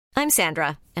I'm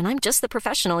Sandra, and I'm just the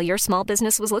professional your small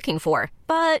business was looking for.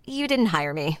 But you didn't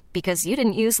hire me because you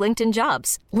didn't use LinkedIn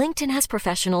Jobs. LinkedIn has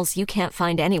professionals you can't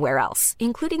find anywhere else,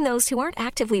 including those who aren't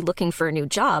actively looking for a new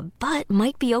job, but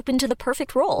might be open to the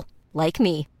perfect role, like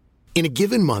me. In a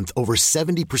given month, over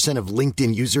 70% of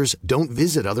LinkedIn users don't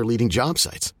visit other leading job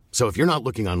sites. So if you're not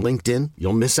looking on LinkedIn,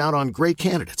 you'll miss out on great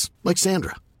candidates like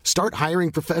Sandra. Start hiring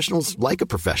professionals like a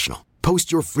professional.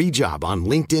 Post your free job on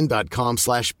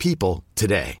linkedin.com/people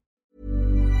today.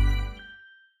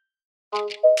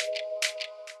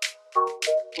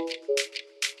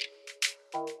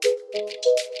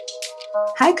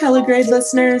 Hi, Color Grade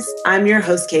listeners. I'm your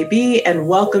host, KB, and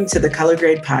welcome to the Color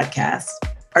Grade Podcast.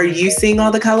 Are you seeing all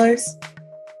the colors?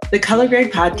 The Color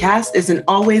Grade Podcast is an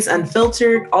always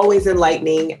unfiltered, always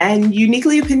enlightening, and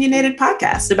uniquely opinionated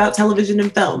podcast about television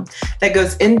and film that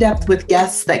goes in depth with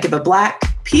guests that give a Black,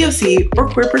 POC, or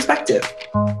queer perspective.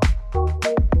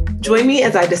 Join me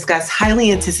as I discuss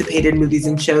highly anticipated movies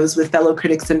and shows with fellow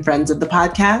critics and friends of the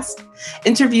podcast,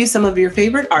 interview some of your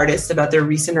favorite artists about their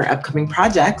recent or upcoming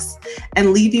projects,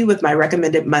 and leave you with my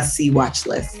recommended must-see watch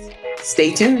list.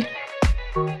 Stay tuned.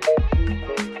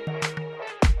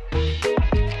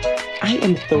 I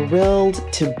am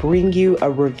thrilled to bring you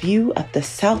a review of the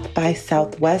South by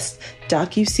Southwest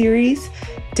docuseries,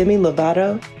 Demi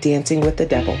Lovato, Dancing with the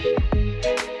Devil.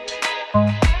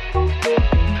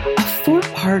 A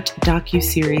four-part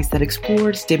docuseries that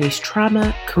explores Demi's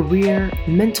trauma, career,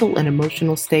 mental and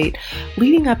emotional state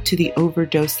leading up to the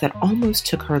overdose that almost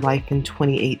took her life in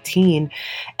 2018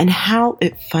 and how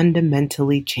it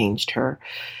fundamentally changed her.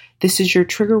 This is your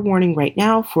trigger warning right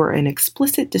now for an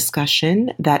explicit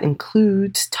discussion that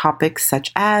includes topics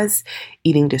such as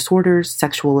eating disorders,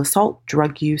 sexual assault,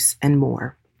 drug use, and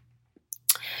more.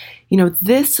 You know,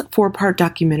 this four-part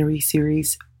documentary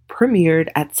series premiered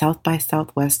at South by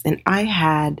Southwest, and I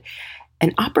had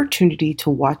an opportunity to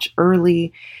watch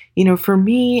early. You know, for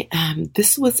me,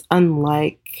 this was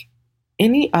unlike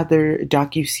any other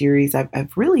docuseries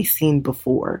I've really seen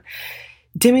before.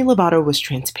 Demi Lovato was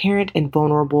transparent and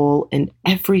vulnerable in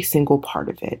every single part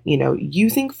of it, you know,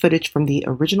 using footage from the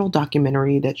original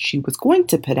documentary that she was going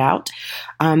to put out.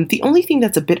 The only thing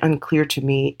that's a bit unclear to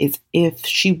me is if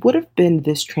she would have been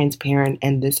this transparent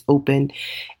and this open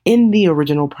in the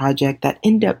original project that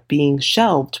ended up being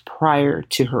shelved prior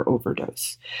to her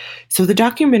overdose. So the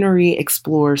documentary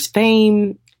explores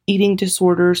fame, eating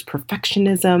disorders,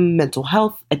 perfectionism, mental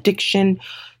health, addiction,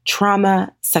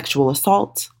 trauma, sexual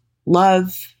assault,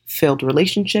 love, failed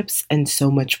relationships, and so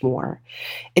much more.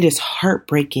 It is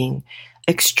heartbreaking,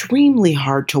 extremely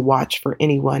hard to watch for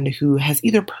anyone who has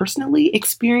either personally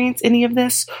experienced any of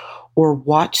this or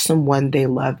watched someone they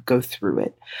love go through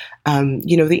it.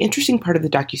 You know, the interesting part of the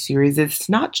docuseries is it's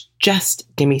not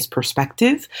just Demi's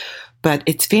perspective, but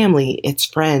it's family, it's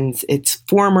friends, it's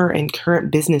former and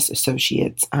current business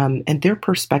associates, and their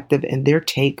perspective and their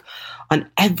take on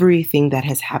everything that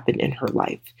has happened in her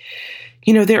life.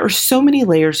 You know, there are so many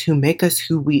layers who make us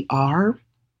who we are.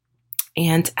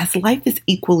 And as life is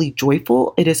equally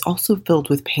joyful, it is also filled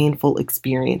with painful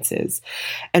experiences.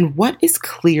 And what is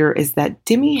clear is that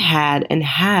Demi had and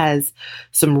has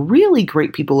some really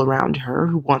great people around her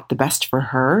who want the best for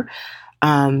her.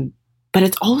 But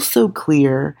it's also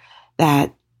clear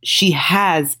that she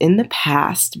has in the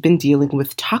past been dealing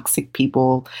with toxic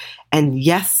people and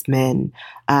yes men.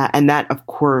 And that, of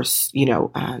course, you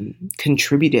know,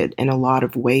 contributed in a lot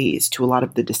of ways to a lot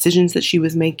of the decisions that she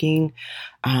was making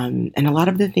and a lot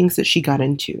of the things that she got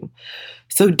into.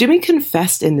 So Demi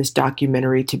confessed in this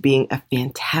documentary to being a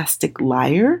fantastic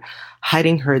liar,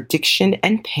 hiding her addiction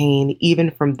and pain,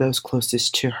 even from those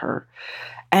closest to her.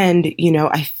 And, you know,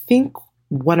 I think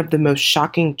one of the most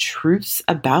shocking truths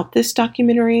about this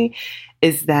documentary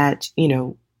is that, you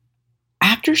know,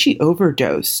 after she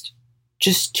overdosed,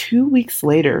 just 2 weeks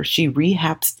later, she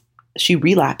relapsed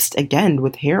again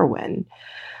with heroin.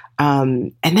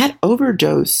 And that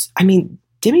overdose, I mean,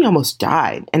 Demi almost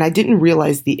died. And I didn't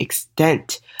realize the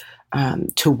extent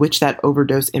to which that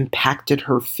overdose impacted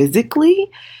her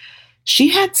physically. She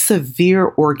had severe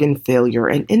organ failure.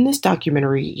 And in this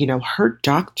documentary, you know, her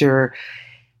doctor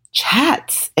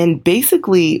chats and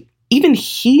basically even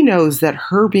he knows that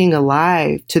her being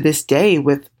alive to this day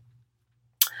with,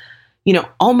 you know,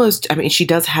 almost, I mean, she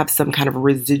does have some kind of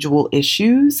residual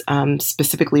issues,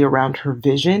 specifically around her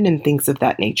vision and things of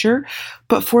that nature.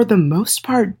 But for the most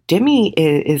part, Demi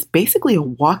is basically a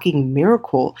walking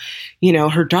miracle. You know,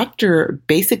 her doctor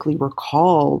basically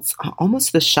recalls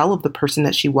almost the shell of the person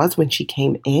that she was when she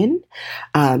came in,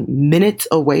 minutes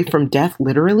away from death,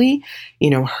 literally. You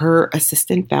know, her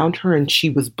assistant found her and she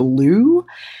was blue.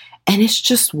 And it's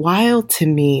just wild to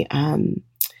me.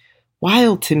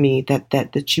 wild to me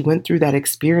that she went through that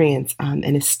experience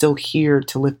and is still here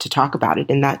to live to talk about it.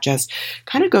 And that just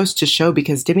kind of goes to show,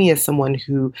 because Demi is someone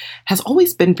who has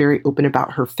always been very open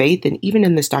about her faith. And even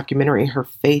in this documentary, her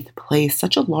faith plays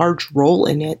such a large role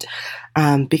in it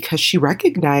because she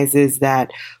recognizes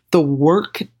that the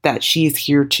work that she is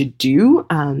here to do,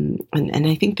 and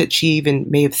I think that she even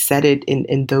may have said it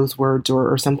in those words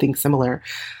or something similar,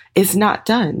 is not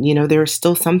done. There is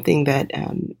still something that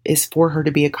is for her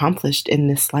to be accomplished in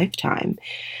this lifetime.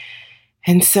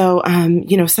 And so,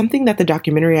 something that the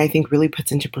documentary, I think, really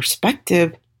puts into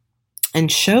perspective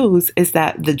and shows is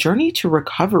that the journey to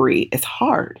recovery is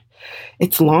hard.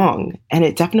 It's long, and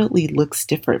it definitely looks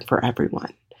different for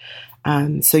everyone.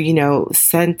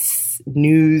 Since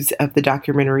news of the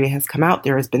documentary has come out,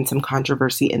 there has been some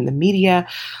controversy in the media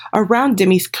around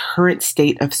Demi's current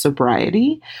state of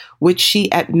sobriety, which she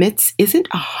admits isn't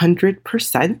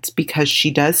 100% because she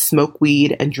does smoke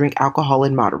weed and drink alcohol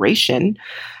in moderation.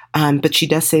 But she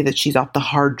does say that she's off the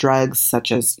hard drugs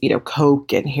such as,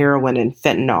 coke and heroin and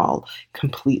fentanyl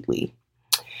completely.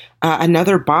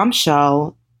 Another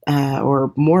bombshell,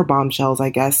 or more bombshells, I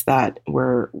guess, that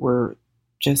were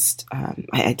just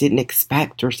I didn't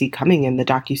expect or see coming in the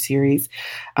docuseries.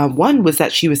 One was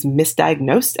that she was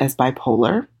misdiagnosed as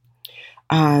bipolar.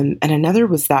 And another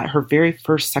was that her very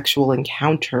first sexual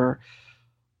encounter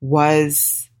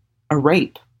was a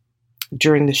rape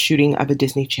during the shooting of a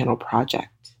Disney Channel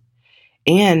project.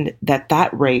 And that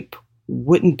rape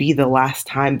wouldn't be the last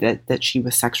time that she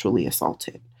was sexually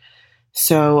assaulted.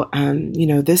 So,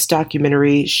 this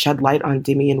documentary shed light on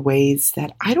Demi in ways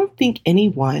that I don't think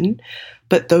anyone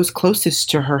but those closest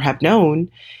to her have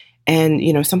known. And,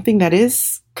 something that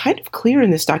is kind of clear in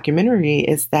this documentary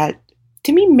is that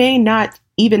Demi may not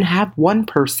even have one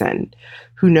person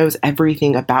who knows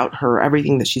everything about her,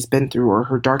 everything that she's been through, or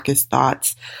her darkest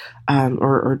thoughts,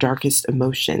 or darkest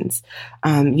emotions.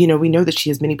 We know that she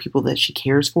has many people that she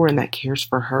cares for and that cares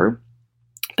for her.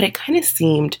 But it kind of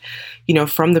seemed,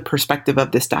 from the perspective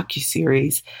of this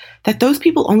docuseries, that those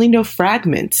people only know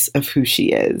fragments of who she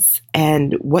is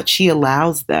and what she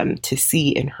allows them to see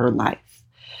in her life.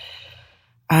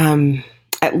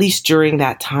 At least during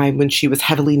that time when she was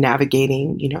heavily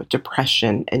navigating,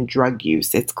 depression and drug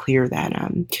use, it's clear that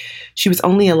she was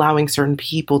only allowing certain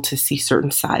people to see certain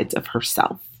sides of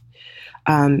herself.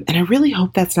 And I really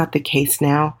hope that's not the case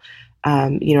now.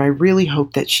 I really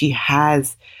hope that she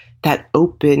has that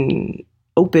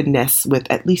openness with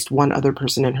at least one other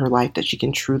person in her life that she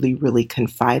can truly, really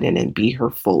confide in and be her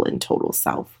full and total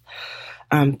self.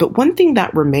 But one thing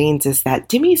that remains is that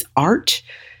Demi's art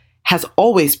has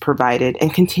always provided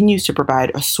and continues to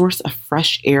provide a source of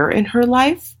fresh air in her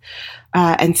life.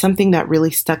 And something that really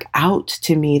stuck out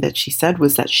to me that she said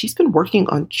was that she's been working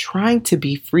on trying to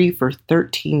be free for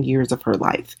 13 years of her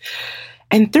life.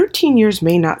 And 13 years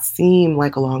may not seem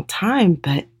like a long time,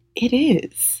 but it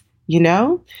is.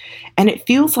 And it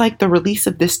feels like the release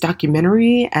of this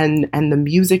documentary and the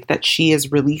music that she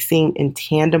is releasing in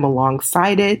tandem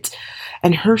alongside it,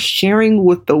 and her sharing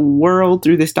with the world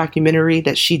through this documentary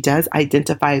that she does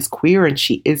identify as queer and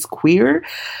she is queer,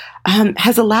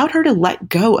 has allowed her to let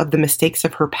go of the mistakes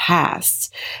of her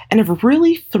past and have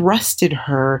really thrusted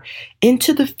her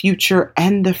into the future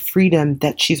and the freedom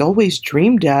that she's always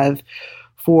dreamed of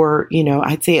for,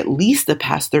 I'd say at least the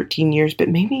past 13 years, but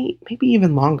maybe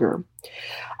even longer.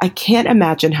 I can't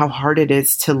imagine how hard it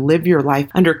is to live your life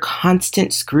under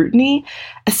constant scrutiny,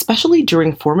 especially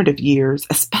during formative years,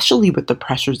 especially with the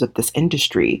pressures of this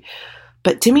industry.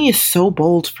 But Demi is so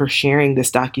bold for sharing this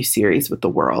docuseries with the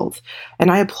world. And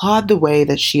I applaud the way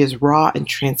that she is raw and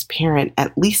transparent,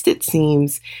 at least it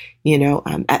seems,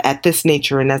 at this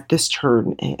nature and at this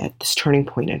turning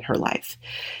point in her life.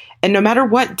 And no matter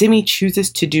what Demi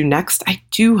chooses to do next, I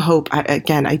do hope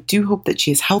that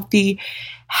she is healthy,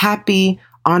 happy,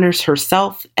 honors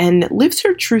herself, and lives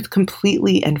her truth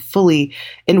completely and fully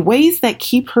in ways that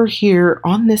keep her here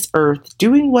on this earth,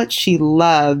 doing what she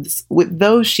loves with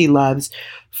those she loves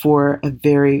for a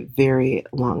very, very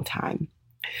long time.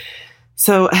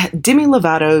 So Demi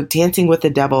Lovato, Dancing with the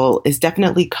Devil, is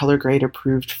definitely color grade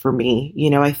approved for me.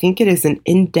 I think it is an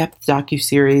in-depth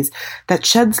docuseries that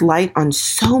sheds light on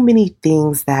so many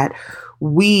things that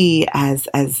we as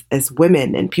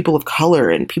women and people of color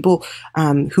and people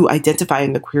who identify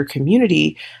in the queer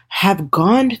community have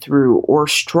gone through or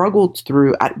struggled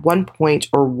through at one point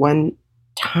or one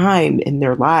time in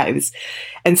their lives.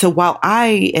 And so while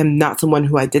I am not someone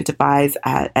who identifies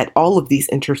at all of these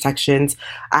intersections,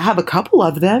 I have a couple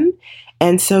of them.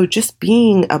 And so just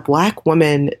being a Black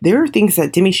woman, there are things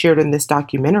that Demi shared in this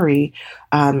documentary,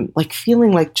 like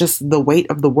feeling like just the weight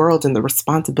of the world and the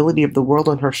responsibility of the world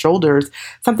on her shoulders,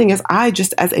 something as I,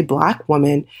 just as a Black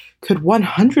woman, could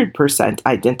 100%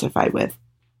 identify with.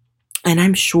 And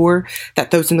I'm sure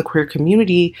that those in the queer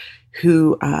community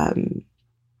who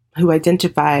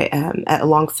identify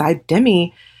alongside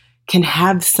Demi can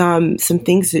have some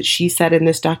things that she said in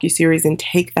this docuseries and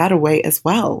take that away as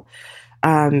well.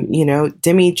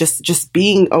 Demi just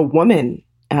being a woman,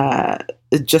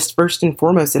 just first and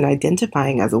foremost, and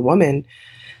identifying as a woman,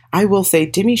 I will say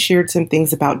Demi shared some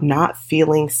things about not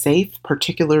feeling safe,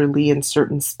 particularly in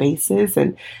certain spaces,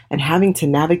 and having to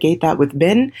navigate that with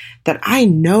men that I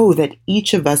know that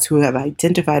each of us who have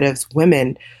identified as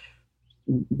women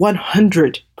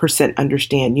 100%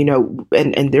 understand,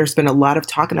 and there's been a lot of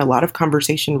talk and a lot of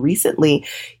conversation recently,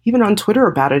 even on Twitter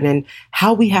about it, and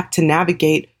how we have to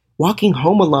navigate walking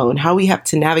home alone, how we have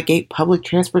to navigate public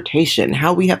transportation,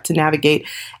 how we have to navigate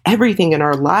everything in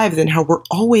our lives, and how we're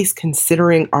always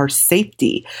considering our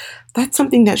safety. That's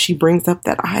something that she brings up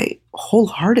that I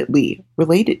wholeheartedly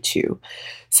related to.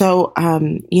 So,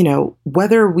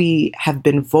 whether we have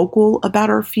been vocal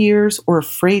about our fears or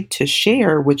afraid to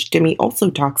share, which Demi also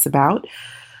talks about,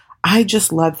 I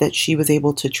just love that she was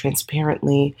able to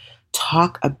transparently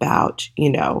talk about,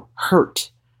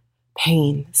 hurt,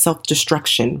 pain,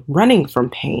 self-destruction, running from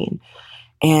pain.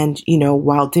 And,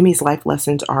 while Demi's life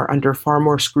lessons are under far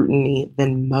more scrutiny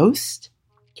than most,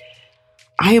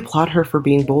 I applaud her for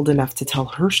being bold enough to tell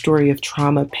her story of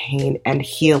trauma, pain, and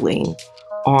healing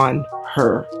on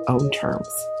her own terms.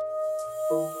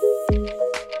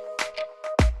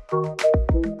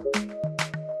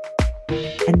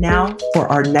 And now for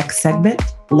our next segment,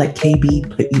 Let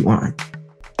KB Put You On.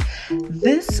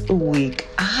 This week,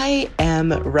 I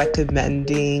am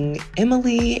recommending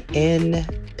Emily in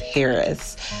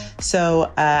Paris.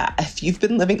 So if you've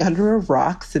been living under a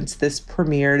rock since this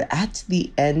premiered at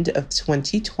the end of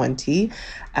 2020,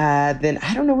 then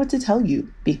I don't know what to tell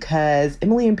you, because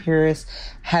Emily in Paris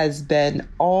has been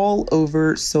all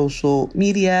over social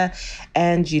media.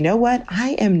 And you know what?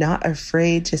 I am not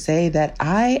afraid to say that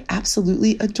I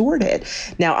absolutely adored it.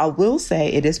 Now, I will say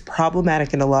it is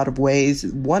problematic in a lot of ways.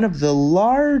 One of the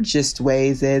largest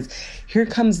ways is here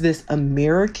comes this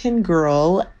American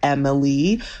girl,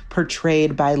 Emily,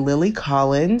 portrayed by Lily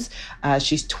Collins.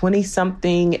 She's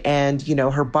 20-something, and,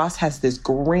 her boss has this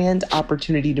grand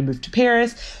opportunity to move to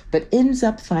Paris, but ends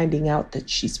up finding out that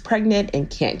she's pregnant and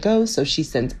can't go, so she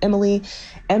sends Emily.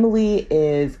 Emily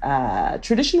is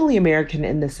traditionally American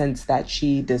in the sense that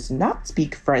she does not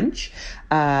speak French,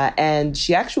 and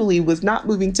she actually was not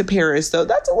moving to Paris, so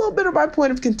that's a little bit of my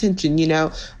point of contention.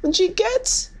 When she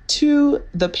gets to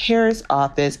the Paris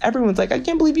office, everyone's like, I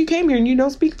can't believe you came here and you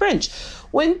don't speak French.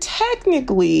 When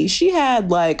technically she had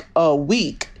like a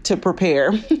week to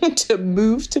prepare to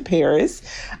move to Paris.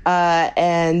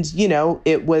 And,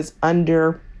 it was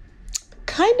under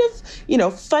kind of,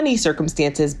 funny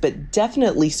circumstances, but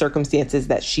definitely circumstances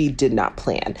that she did not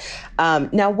plan.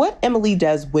 Now, what Emily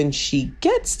does when she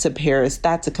gets to Paris,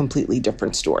 that's a completely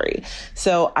different story.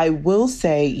 So I will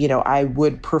say, I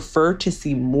would prefer to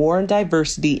see more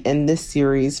diversity in this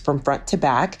series from front to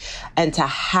back, and to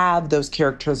have those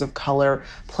characters of color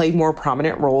play more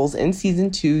prominent roles in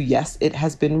season 2. Yes, it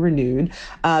has been renewed.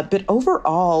 But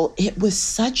overall, it was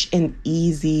such an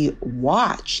easy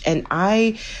watch. And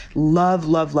I love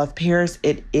Paris.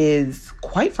 It is,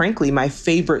 quite frankly, my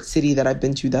favorite city that I've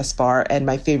been to thus far, and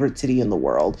my favorite city in the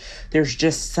world. There's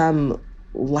just some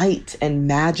light and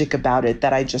magic about it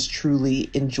that I just truly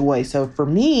enjoy. So for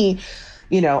me,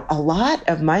 a lot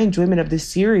of my enjoyment of this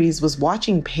series was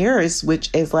watching Paris, which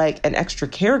is like an extra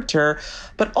character,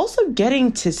 but also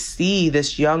getting to see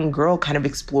this young girl kind of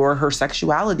explore her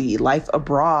sexuality, life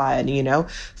abroad,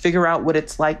 figure out what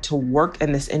it's like to work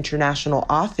in this international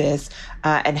office,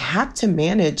 and have to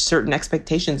manage certain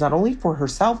expectations, not only for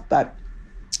herself, but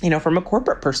from a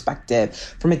corporate perspective,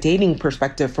 from a dating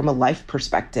perspective, from a life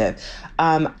perspective.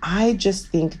 I just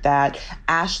think that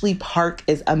Ashley Park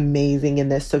is amazing in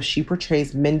this. So she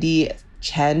portrays Mindy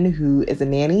Chen, who is a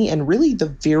nanny, and really the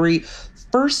very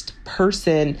first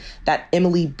person that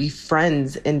Emily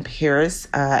befriends in Paris.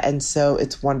 And so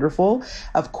it's wonderful.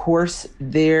 Of course,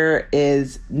 there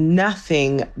is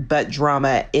nothing but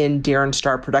drama in Darren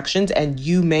Star Productions. And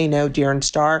you may know Darren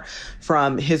Star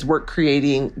from his work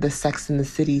creating the Sex and the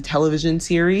City television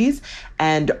series,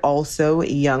 and also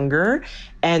Younger.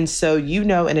 And so, in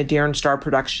a Darren Star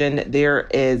production, there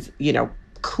is,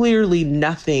 clearly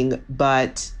nothing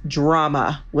but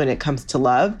drama when it comes to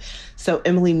love. So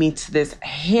Emily meets this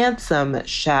handsome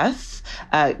chef,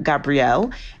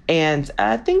 Gabrielle, and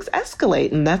things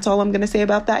escalate. And that's all I'm going to say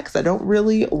about that, because I don't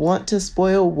really want to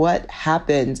spoil what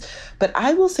happens. But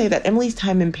I will say that Emily's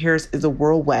time in Paris is a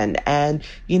whirlwind. And,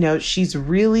 she's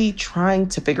really trying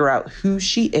to figure out who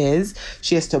she is.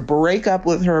 She has to break up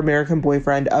with her American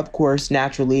boyfriend, of course,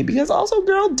 naturally, because also,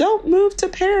 girl, don't move to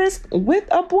Paris with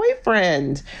a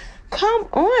boyfriend. Come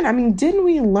on. I mean, didn't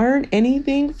we learn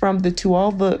anything from the To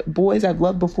All the Boys I've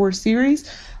Loved Before series?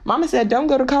 Mama said, don't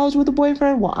go to college with a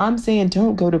boyfriend. Well, I'm saying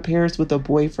don't go to Paris with a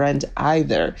boyfriend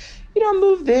either. You don't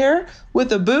move there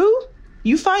with a boo.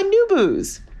 You find new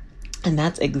boos. And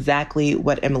that's exactly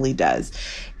what Emily does.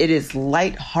 It is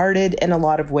lighthearted in a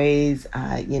lot of ways.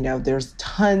 There's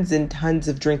tons and tons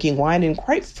of drinking wine. And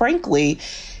quite frankly,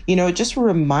 it just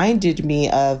reminded me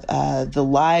of the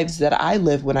lives that I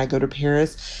live when I go to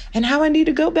Paris and how I need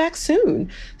to go back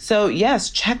soon. So yes,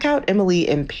 check out Emily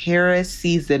in Paris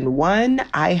season 1.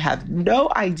 I have no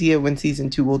idea when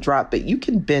season 2 will drop, but you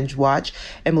can binge watch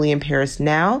Emily in Paris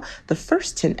now. The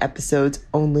first 10 episodes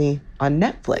only on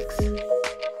Netflix.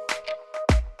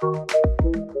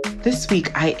 This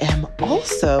week, I am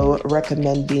also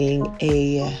recommending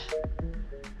a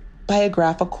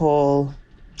biographical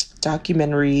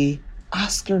documentary,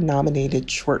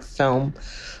 Oscar-nominated short film,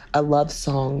 A Love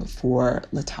Song for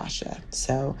Latasha.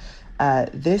 So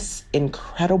this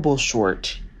incredible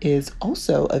short is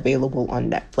also available on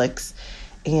Netflix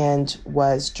and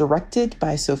was directed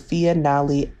by Sophia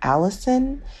Nali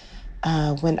Allison.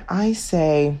 When I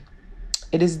say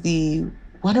it is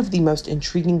one of the most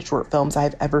intriguing short films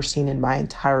I've ever seen in my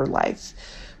entire life,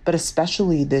 but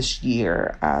especially this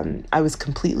year, I was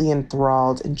completely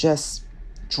enthralled and just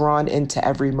drawn into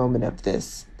every moment of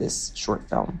this short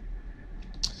film.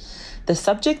 The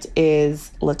subject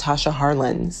is Latasha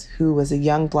Harlins, who was a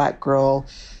young Black girl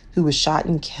who was shot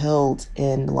and killed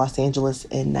in Los Angeles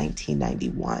in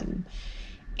 1991.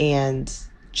 And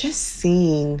just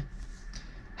seeing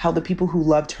how the people who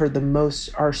loved her the most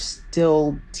are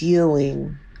still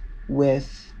dealing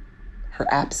with her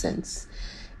absence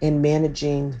and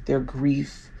managing their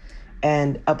grief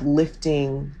and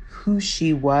uplifting who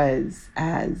she was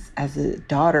as a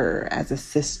daughter, as a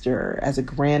sister, as a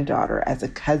granddaughter, as a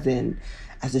cousin,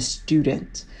 as a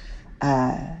student.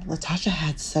 Latasha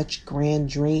had such grand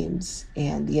dreams.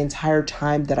 And the entire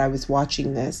time that I was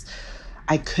watching this,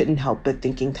 I couldn't help but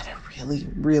thinking that I really,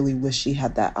 really wish she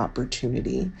had that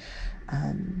opportunity.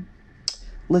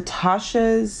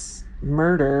 Latasha's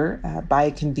murder by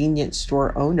a convenience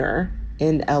store owner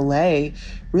in LA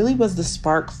really was the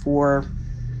spark for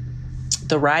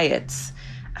the riots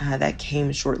that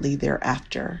came shortly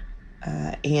thereafter.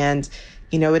 And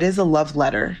it is a love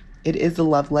letter. It is a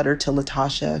love letter to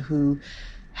Latasha, who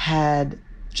had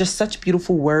just such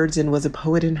beautiful words and was a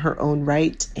poet in her own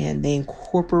right. And they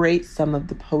incorporate some of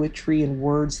the poetry and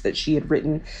words that she had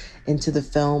written into the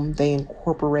film. They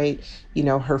incorporate,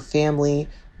 her family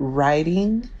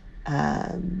writing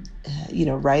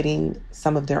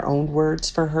some of their own words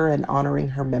for her and honoring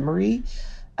her memory.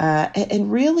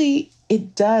 And really,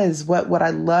 it does. What I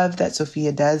love that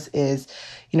Sophia does is,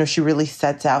 she really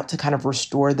sets out to kind of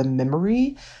restore the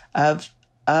memory of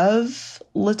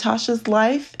Latasha's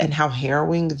life and how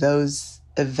harrowing those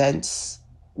events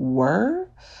were.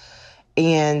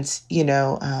 And,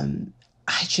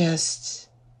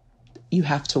 you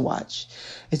have to watch.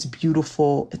 It's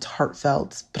beautiful, it's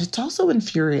heartfelt, but it's also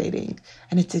infuriating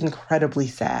and it's incredibly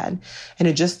sad. And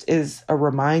it just is a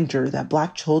reminder that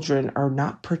Black children are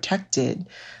not protected.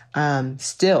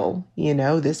 Still,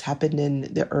 this happened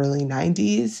in the early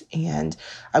 90s, and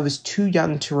I was too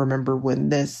young to remember when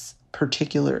this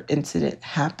particular incident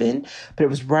happened, but it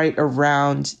was right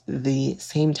around the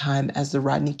same time as the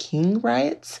Rodney King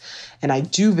riots. And I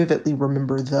do vividly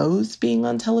remember those being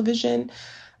on television.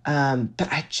 But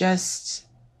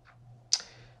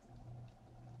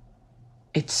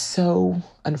it's so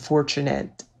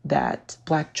unfortunate that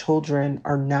Black children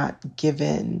are not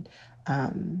given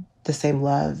the same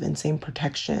love and same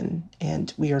protection,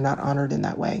 and we are not honored in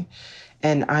that way.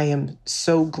 And I am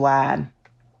so glad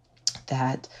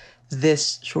that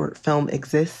this short film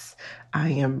exists. I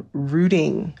am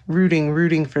rooting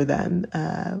for them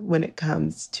when it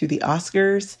comes to the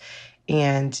Oscars.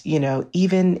 And,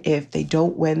 even if they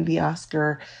don't win the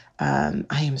Oscar, I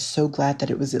am so glad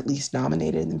that it was at least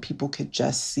nominated and people could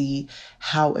just see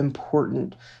how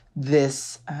important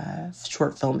this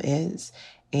short film is.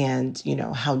 and,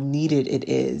 how needed it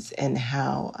is and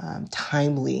how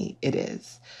timely it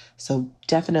is. So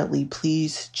definitely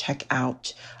please check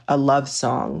out A Love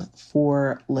Song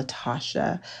for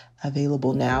Latasha,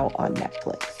 available now on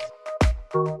Netflix.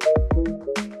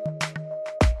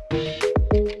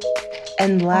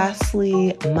 And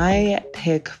lastly, my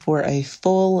pick for a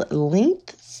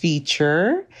full-length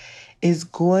feature is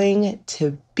going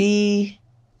to be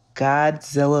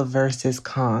Godzilla vs.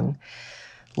 Kong.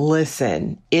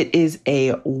 Listen, it is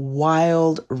a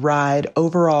wild ride.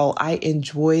 Overall, I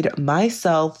enjoyed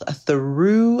myself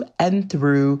through and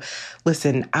through.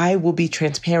 Listen, I will be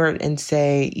transparent and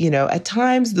say, at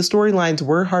times the storylines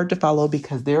were hard to follow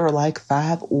because there are like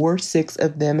 5 or 6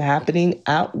 of them happening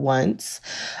at once.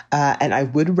 And I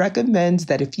would recommend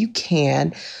that if you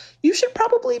can, you should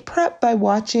probably prep by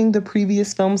watching the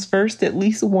previous films first, at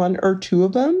least 1 or 2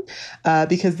 of them,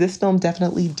 because this film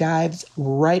definitely dives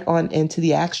right on into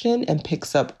the action and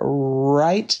picks up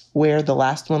right where the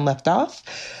last one left off.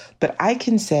 But I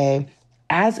can say,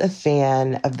 as a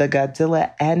fan of the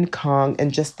Godzilla and Kong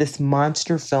and just this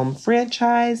monster film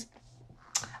franchise,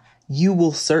 you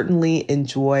will certainly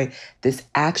enjoy this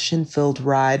action-filled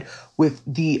ride with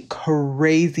the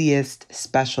craziest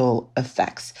special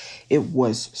effects. It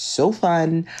was so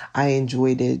fun. I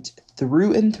enjoyed it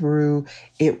through and through.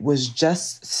 It was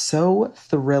just so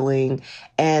thrilling.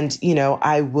 And,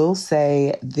 I will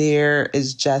say there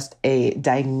is just a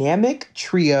dynamic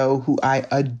trio who I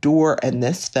adore in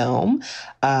this film.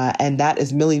 And that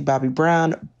is Millie Bobby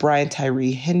Brown, Brian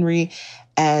Tyree Henry,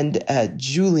 and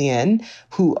Julian,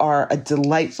 who are a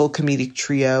delightful comedic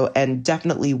trio and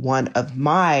definitely one of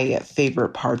my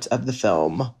favorite parts of the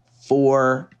film,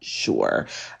 for sure.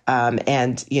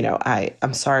 And,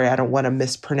 I'm sorry, I don't want to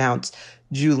mispronounce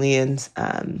Julian's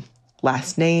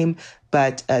last name,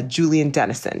 but Julian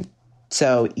Dennison.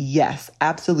 So yes,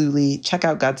 absolutely. Check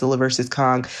out Godzilla vs.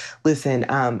 Kong. Listen,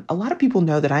 a lot of people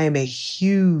know that I am a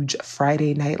huge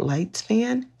Friday Night Lights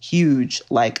fan, huge,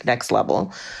 like next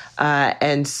level.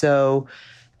 And so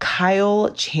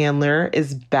Kyle Chandler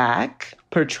is back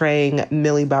portraying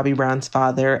Millie Bobby Brown's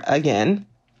father again.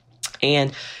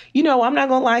 And, I'm not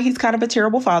going to lie, he's kind of a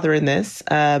terrible father in this,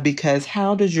 because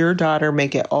how does your daughter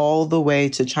make it all the way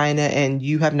to China and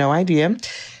you have no idea?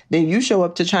 Then you show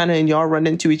up to China and y'all run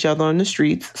into each other on the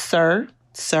streets. Sir,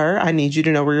 I need you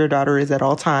to know where your daughter is at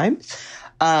all times.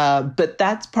 But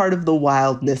that's part of the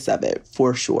wildness of it,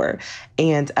 for sure.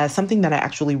 And something that I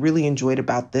actually really enjoyed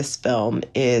about this film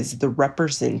is the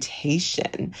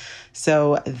representation.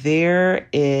 So there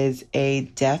is a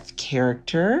deaf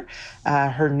character.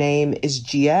 Her name is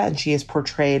Gia, and she is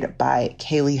portrayed by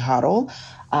Kaylee Hoddle.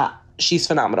 She's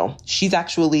phenomenal. She's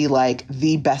actually like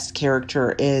the best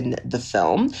character in the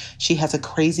film. She has a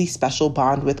crazy special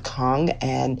bond with Kong,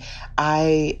 and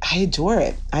I adore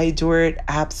it. I adore it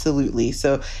absolutely.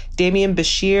 So Damian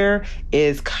Bashir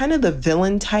is kind of the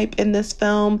villain type in this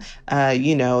film.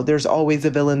 There's always a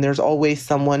villain. There's always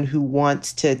someone who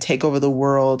wants to take over the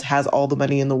world, has all the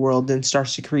money in the world, and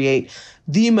starts to create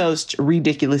the most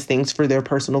ridiculous things for their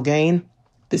personal gain.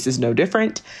 This is no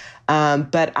different.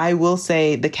 But I will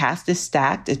say the cast is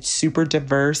stacked. It's super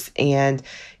diverse. And,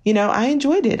 I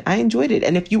enjoyed it.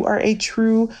 And if you are a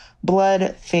true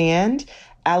blood fan,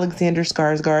 Alexander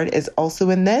Skarsgård is also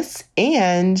in this.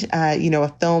 And,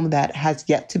 a film that has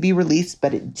yet to be released,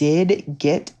 but it did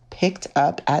get picked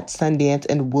up at Sundance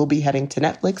and will be heading to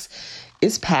Netflix,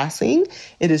 is Passing.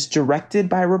 It is directed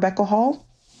by Rebecca Hall.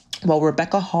 Well,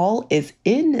 Rebecca Hall is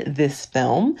in this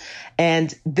film,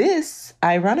 and this,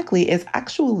 ironically, is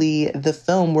actually the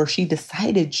film where she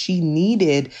decided she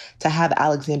needed to have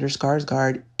Alexander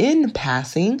Skarsgård in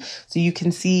Passing, so you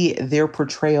can see their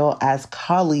portrayal as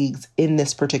colleagues in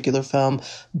this particular film,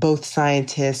 both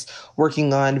scientists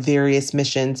working on various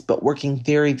missions, but working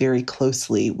very, very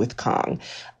closely with Kong.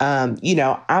 I'm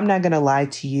not going to lie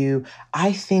to you.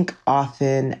 I think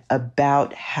often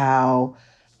about how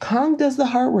Kong does the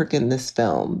hard work in this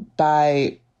film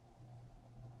by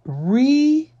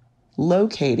relocating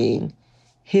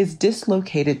his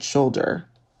dislocated shoulder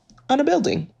on a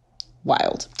building.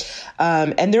 Wild.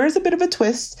 And there is a bit of a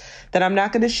twist that I'm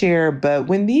not going to share, but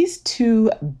when these two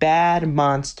bad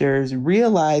monsters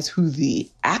realize who the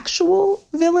actual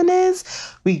villain is,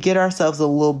 we get ourselves a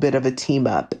little bit of a team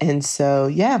up. And so,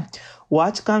 yeah.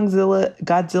 Watch Godzilla.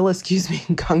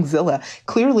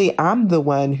 Clearly, I'm the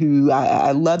one who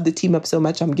I love the team up so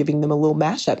much, I'm giving them a little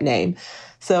mashup name.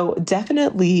 So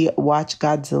definitely watch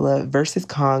Godzilla vs.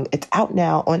 Kong. It's out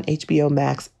now on HBO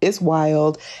Max. It's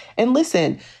wild. And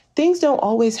listen, things don't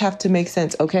always have to make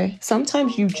sense, okay?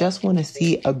 Sometimes you just want to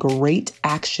see a great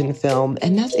action film,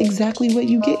 and that's exactly what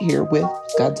you get here with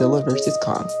Godzilla vs.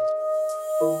 Kong.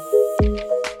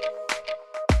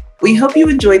 We hope you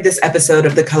enjoyed this episode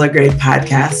of the Color Grade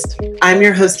Podcast. I'm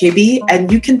your host, KB,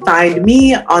 and you can find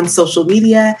me on social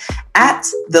media at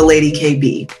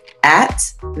TheLadyKB, at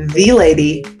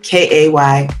TheLadyKayb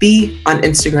on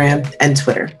Instagram and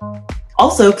Twitter.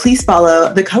 Also, please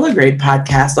follow the Color Grade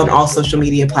Podcast on all social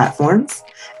media platforms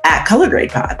at Color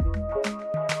Grade Pod.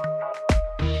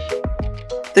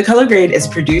 The Color Grade is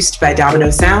produced by Domino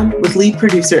Sound with lead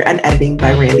producer and editing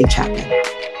by Randy Chapman.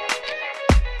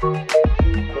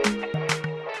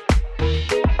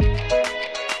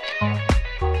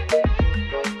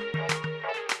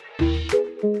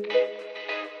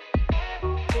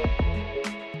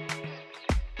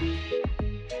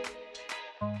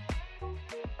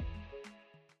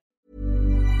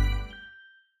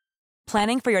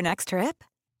 Planning for your next trip?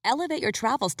 Elevate your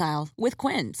travel style with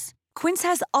Quince. Quince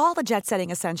has all the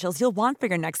jet-setting essentials you'll want for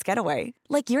your next getaway,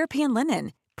 like European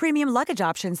linen, premium luggage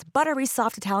options, buttery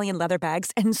soft Italian leather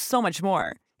bags, and so much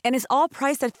more. And is all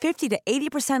priced at 50 to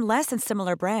 80% less than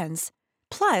similar brands.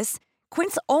 Plus,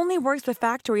 Quince only works with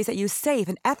factories that use safe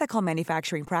and ethical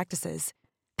manufacturing practices.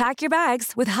 Pack your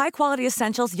bags with high-quality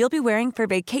essentials you'll be wearing for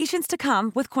vacations to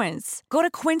come with Quince. Go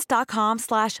to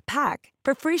quince.com/pack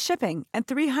for free shipping and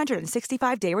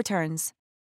 365-day returns.